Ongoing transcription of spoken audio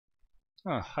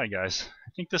Hi guys.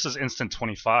 I think this is Instant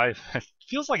 25. It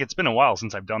feels like it's been a while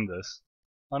since I've done this.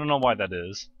 I don't know why that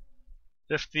is.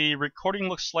 If the recording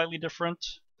looks slightly different,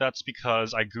 that's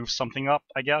because I goofed something up,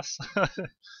 I guess. I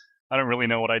don't really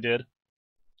know what I did.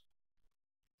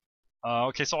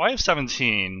 Okay, so I have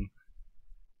 17.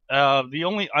 I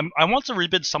want to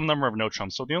rebid some number of no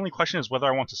trumps, so the only question is whether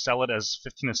I want to sell it as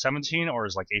 15 to 17 or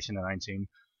as like 18 to 19.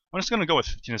 I'm just gonna go with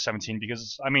 15 to 17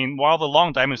 because, I mean, while the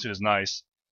long diamond suit is nice,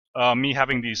 me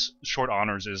having these short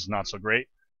honors is not so great.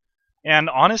 And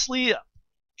honestly,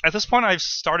 at this point, I've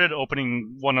started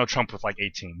opening one no trump with like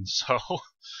 18, so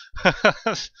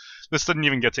this didn't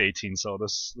even get to 18, so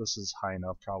this is high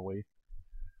enough probably.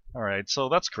 All right, so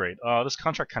that's great. This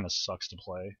contract kind of sucks to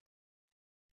play.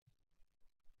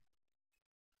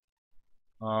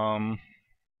 I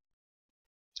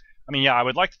mean, yeah, I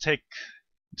would like to take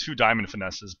 2 diamond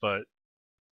finesses, but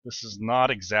this is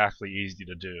not exactly easy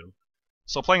to do.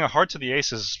 So playing a heart to the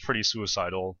ace is pretty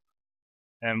suicidal.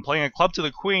 And playing a club to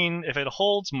the queen, if it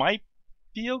holds, might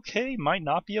be okay, might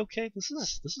not be okay. This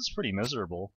is pretty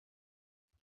miserable.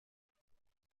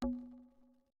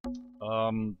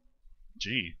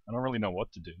 Gee, I don't really know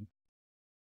what to do.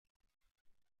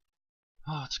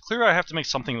 Oh, it's clear I have to make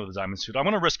something with the diamond suit. I'm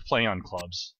gonna risk playing on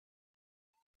clubs.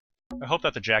 I hope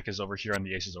that the jack is over here and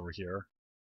the ace is over here.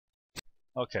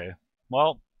 Okay,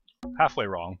 well, halfway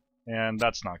wrong, and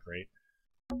that's not great.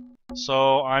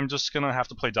 So I'm just gonna have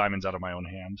to play diamonds out of my own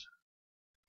hand.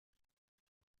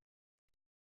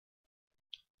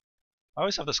 I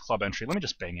always have this club entry. Let me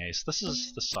just bang ace. This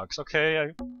sucks. Okay, I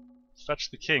fetch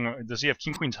the king. Does he have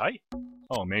king queen tight?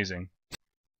 Oh, amazing.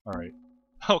 All right.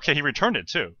 Okay, he returned it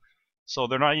too. So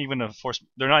they're not even gonna force.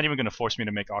 They're not even gonna force me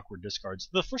to make awkward discards.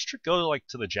 The first trick go like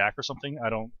to the jack or something. I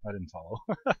didn't follow.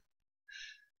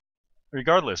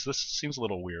 Regardless, this seems a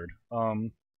little weird.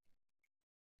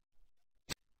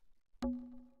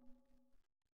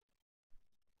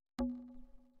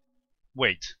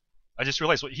 Wait. I just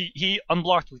realized what he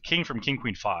unblocked the king from king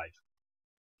queen 5.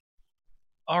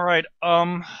 All right.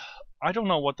 I don't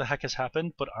know what the heck has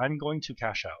happened, but I'm going to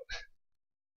cash out.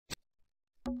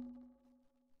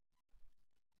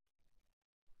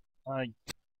 I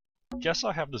guess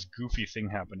I have this goofy thing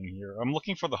happening here. I'm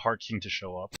looking for the heart king to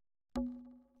show up.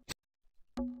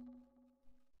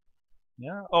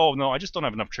 Yeah? Oh, no, I just don't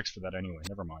have enough tricks for that anyway.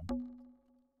 Never mind.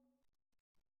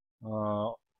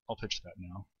 I'll pitch that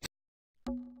now.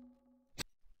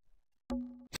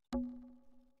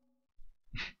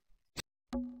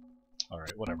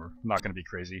 Alright, whatever. I'm not gonna be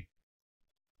crazy.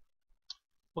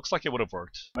 Looks like it would have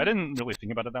worked. I didn't really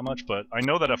think about it that much, but I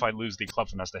know that if I lose the club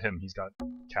finesse to him, he's got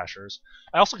cashers.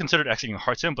 I also considered exiting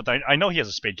hearts him, but I know he has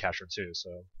a spade casher too,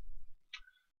 so...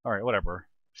 Alright, whatever.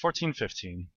 14,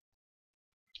 15.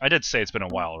 I did say it's been a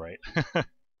while, right?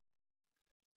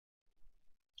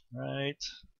 Right.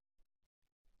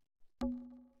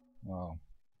 Oh.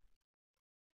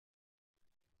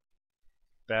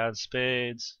 Bad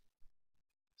spades.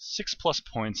 6 plus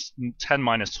points, 10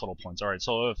 minus total points. Alright,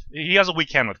 so if he has a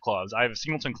weak hand with clubs. I have a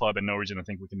singleton club and no reason to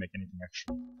think we can make anything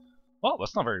extra. Well,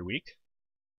 that's not very weak.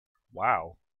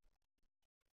 Wow.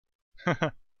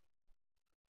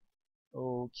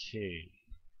 Okay.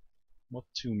 What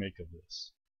to make of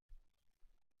this?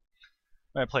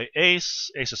 I play ace,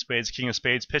 ace of spades, king of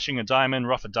spades, pitching a diamond,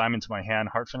 rough a diamond to my hand,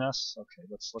 heart finesse. Okay,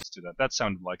 let's do that. That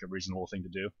sounded like a reasonable thing to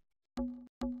do.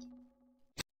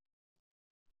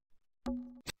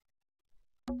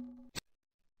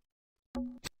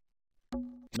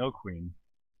 No queen.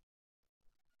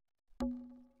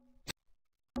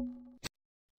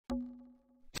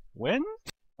 Win?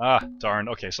 Ah, darn.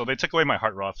 Okay, so they took away my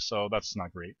heart rough, so that's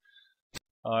not great.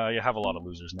 You have a lot of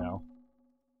losers now.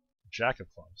 Jack of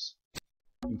clubs.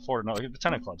 No, the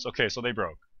 10 of clubs. Okay, so they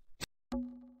broke.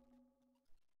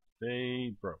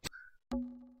 They broke.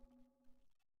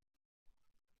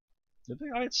 Did they?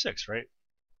 I had 6, right?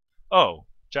 Oh,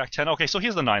 Jack 10. Okay, so he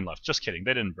has the 9 left. Just kidding.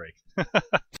 They didn't break.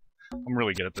 I'm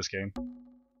really good at this game.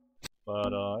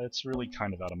 But it's really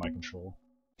kind of out of my control.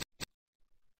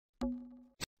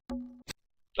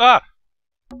 Ah!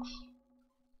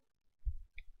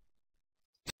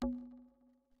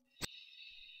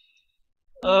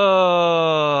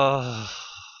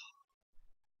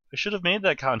 I should have made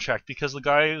that contract because the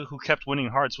guy who kept winning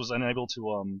hearts was unable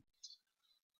to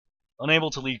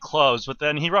lead clubs, but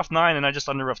then he roughed 9 and I just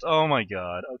under-roughed. Oh my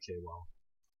god. Okay, well.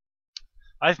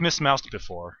 I've mismoused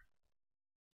before.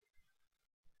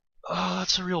 Oh,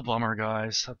 that's a real bummer,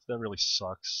 guys. That really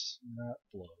sucks. That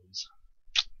blows.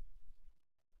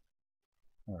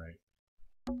 Alright.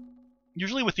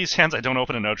 Usually with these hands I don't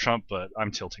open a no trump, but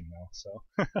I'm tilting now, so.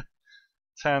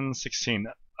 10, 16.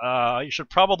 You should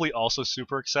probably also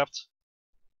super accept.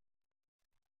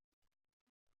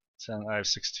 10, I have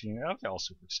 16. Okay, I'll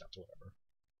super accept, whatever.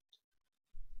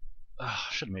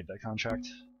 Should have made that contract.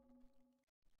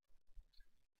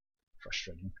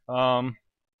 Frustrating.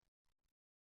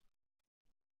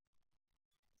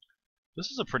 This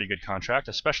is a pretty good contract,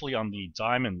 especially on the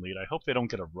diamond lead. I hope they don't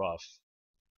get a rough.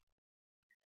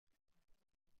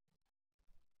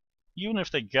 Even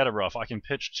if they get a rough, I can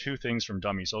pitch 2 things from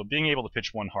dummy, so being able to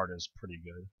pitch 1 heart is pretty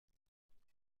good.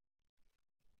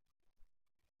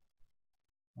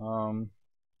 I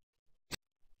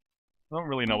don't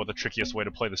really know what the trickiest way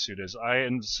to play the suit is. I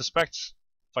suspect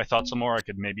if I thought some more, I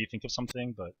could maybe think of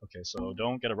something, but okay, so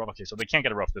don't get a rough. Okay, so they can't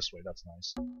get a rough this way, that's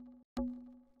nice.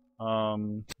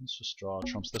 Let's just draw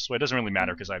trumps this way. It doesn't really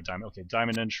matter because I have diamond. Okay,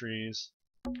 diamond entries.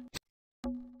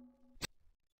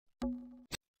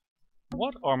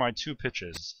 What are my 2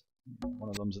 pitches? One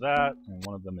of them's that, and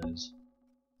one of them is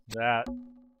that,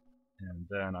 and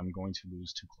then I'm going to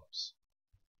lose 2 clubs.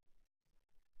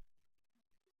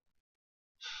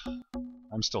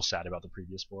 I'm still sad about the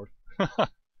previous board.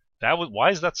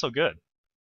 Why is that so good?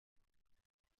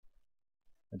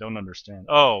 I don't understand.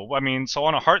 Oh, I mean, so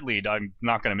on a heart lead, I'm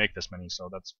not going to make this many, so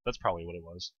that's probably what it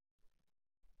was.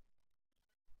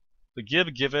 The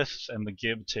gib giveth, and the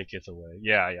gib taketh away.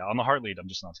 Yeah, on the heart lead, I'm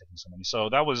just not taking so many. So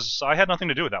that was, I had nothing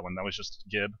to do with that one. That was just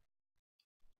gib.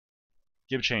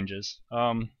 Gib changes.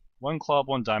 1 club,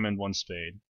 1 diamond, 1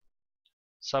 spade.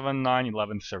 7, 9,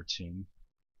 11, 13.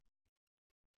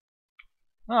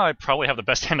 Oh, I probably have the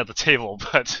best hand at the table,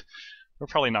 but we're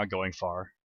probably not going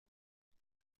far.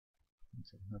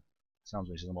 Okay, that sounds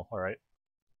reasonable. Alright.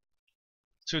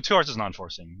 2 hearts is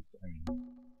non-forcing. I mean,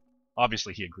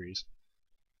 obviously he agrees.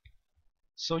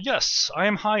 So yes, I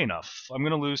am high enough. I'm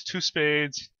going to lose 2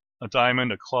 spades, a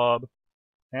diamond, a club,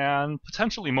 and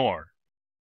potentially more.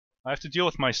 I have to deal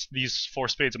with these 4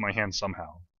 spades in my hand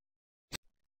somehow.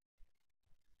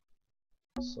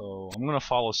 So I'm going to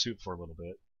follow suit for a little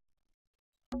bit.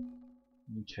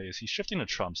 Okay, so he's shifting to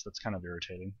trumps. That's kind of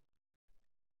irritating.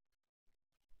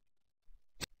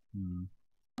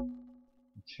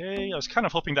 Okay, I was kind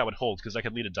of hoping that would hold because I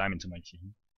could lead a diamond to my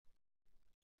king.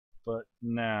 But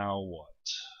now what?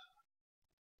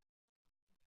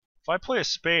 If I play a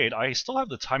spade, I still have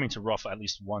the timing to ruff at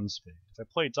least 1 spade. If I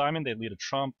play a diamond, they lead a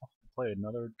trump. If I play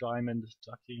another diamond,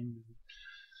 ducking.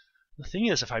 The thing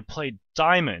is, if I play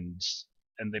diamonds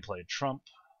and they play a trump.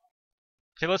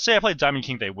 Okay, let's say I play diamond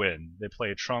king, they win. They play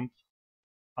a trump.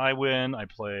 I win. I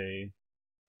play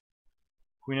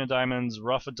queen of diamonds,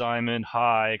 ruff a diamond,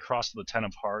 high, cross to the 10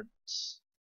 of hearts,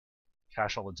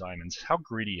 cash all the diamonds. How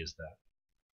greedy is that?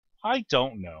 I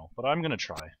don't know, but I'm gonna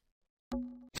try.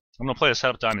 I'm gonna play a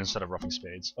setup diamond instead of roughing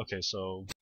spades. Okay, so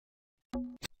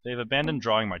they've abandoned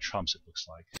drawing my trumps, it looks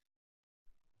like.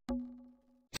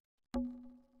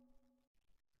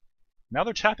 Now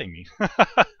they're tapping me.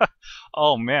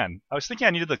 Oh man, I was thinking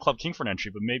I needed the club king for an entry,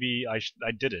 but maybe I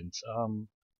didn't.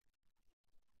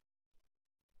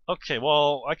 Okay,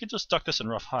 well, I could just duck this and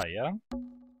rough high, yeah?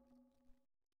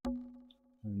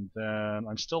 And then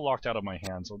I'm still locked out of my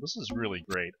hand, so this is really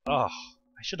great. Ugh,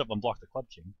 I should have unblocked the club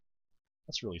king.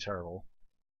 That's really terrible.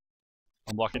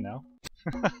 Unblock it now.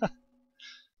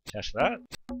 Cash that.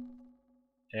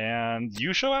 And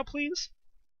you show out, please?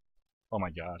 Oh my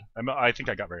god. I think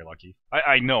I got very lucky.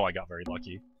 I know I got very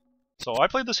lucky. So I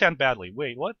played this hand badly.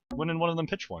 Wait, what? When did one of them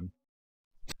pitch one?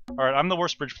 Alright, I'm the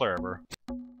worst bridge player ever.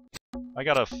 I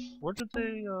got a... Where did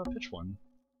they pitch one?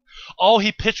 Oh,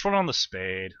 he pitched one on the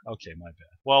spade. Okay, my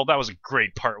bad. Well, that was a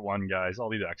great part 1, guys. I'll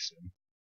leave that soon.